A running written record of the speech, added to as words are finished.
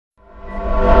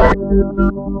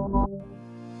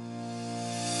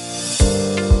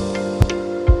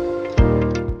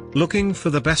Looking for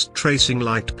the best tracing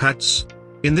light pads?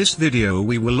 In this video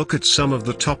we will look at some of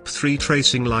the top 3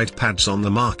 tracing light pads on the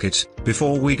market.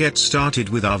 Before we get started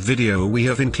with our video, we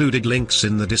have included links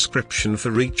in the description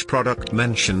for each product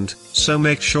mentioned, so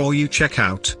make sure you check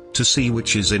out to see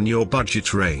which is in your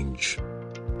budget range.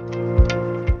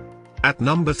 At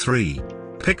number 3.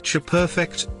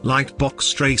 PicturePerfect Light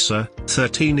Box Tracer,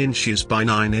 13 inches by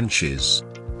 9 inches.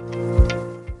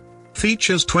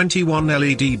 Features 21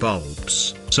 LED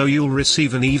bulbs, so you'll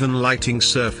receive an even lighting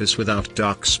surface without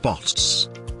dark spots.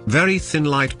 Very thin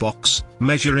light box,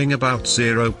 measuring about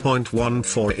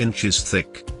 0.14 inches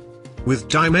thick. With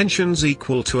dimensions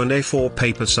equal to an A4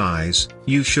 paper size,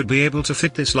 you should be able to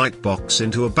fit this light box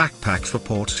into a backpack for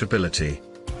portability.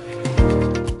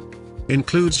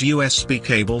 Includes USB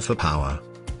cable for power.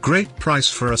 Great price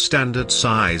for a standard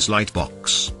size light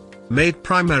box. Made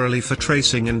primarily for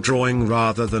tracing and drawing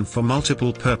rather than for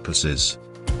multiple purposes.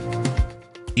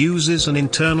 Uses an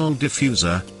internal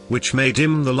diffuser, which may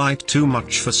dim the light too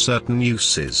much for certain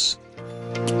uses.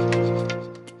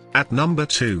 At number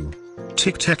 2.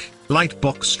 Tikteck Light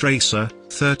Box Tracer,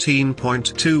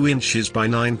 13.2 inches by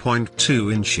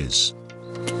 9.2 inches.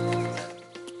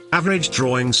 Average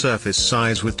drawing surface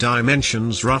size with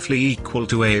dimensions roughly equal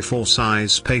to A4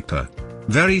 size paper.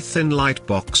 Very thin light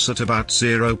box at about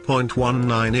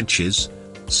 0.19 inches,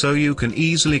 so you can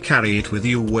easily carry it with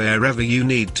you wherever you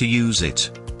need to use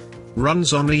it.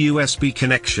 Runs on a USB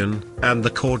connection, and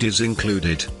the cord is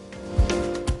included.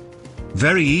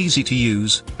 Very easy to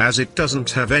use, as it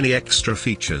doesn't have any extra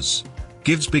features.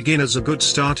 Gives beginners a good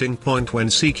starting point when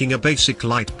seeking a basic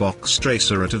light box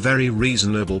tracer at a very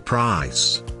reasonable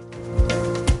price.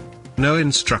 No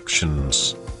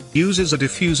instructions. Uses a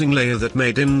diffusing layer that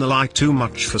may dim the light too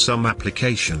much for some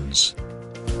applications.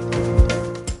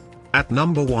 At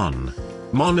number 1.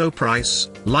 Monoprice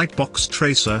Light Box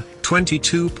Tracer,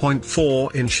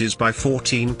 22.4 inches by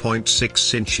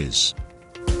 14.6 inches.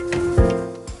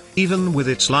 Even with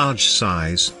its large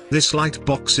size, this light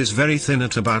box is very thin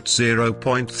at about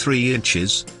 0.3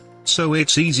 inches, so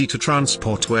it's easy to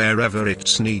transport wherever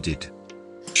it's needed.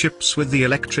 Ships with the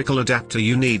electrical adapter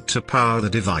you need to power the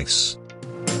device.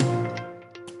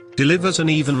 Delivers an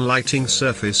even lighting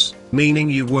surface, meaning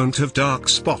you won't have dark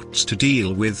spots to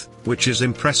deal with, which is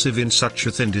impressive in such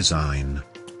a thin design.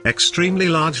 Extremely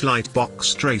large light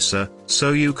box tracer,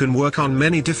 so you can work on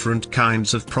many different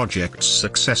kinds of projects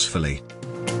successfully.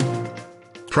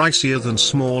 Pricier than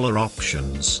smaller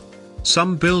options.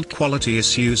 Some build quality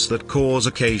issues that cause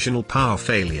occasional power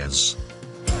failures.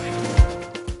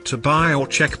 To buy or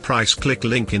check price, click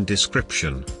link in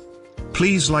description.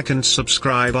 Please like and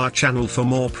subscribe our channel for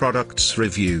more products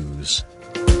reviews.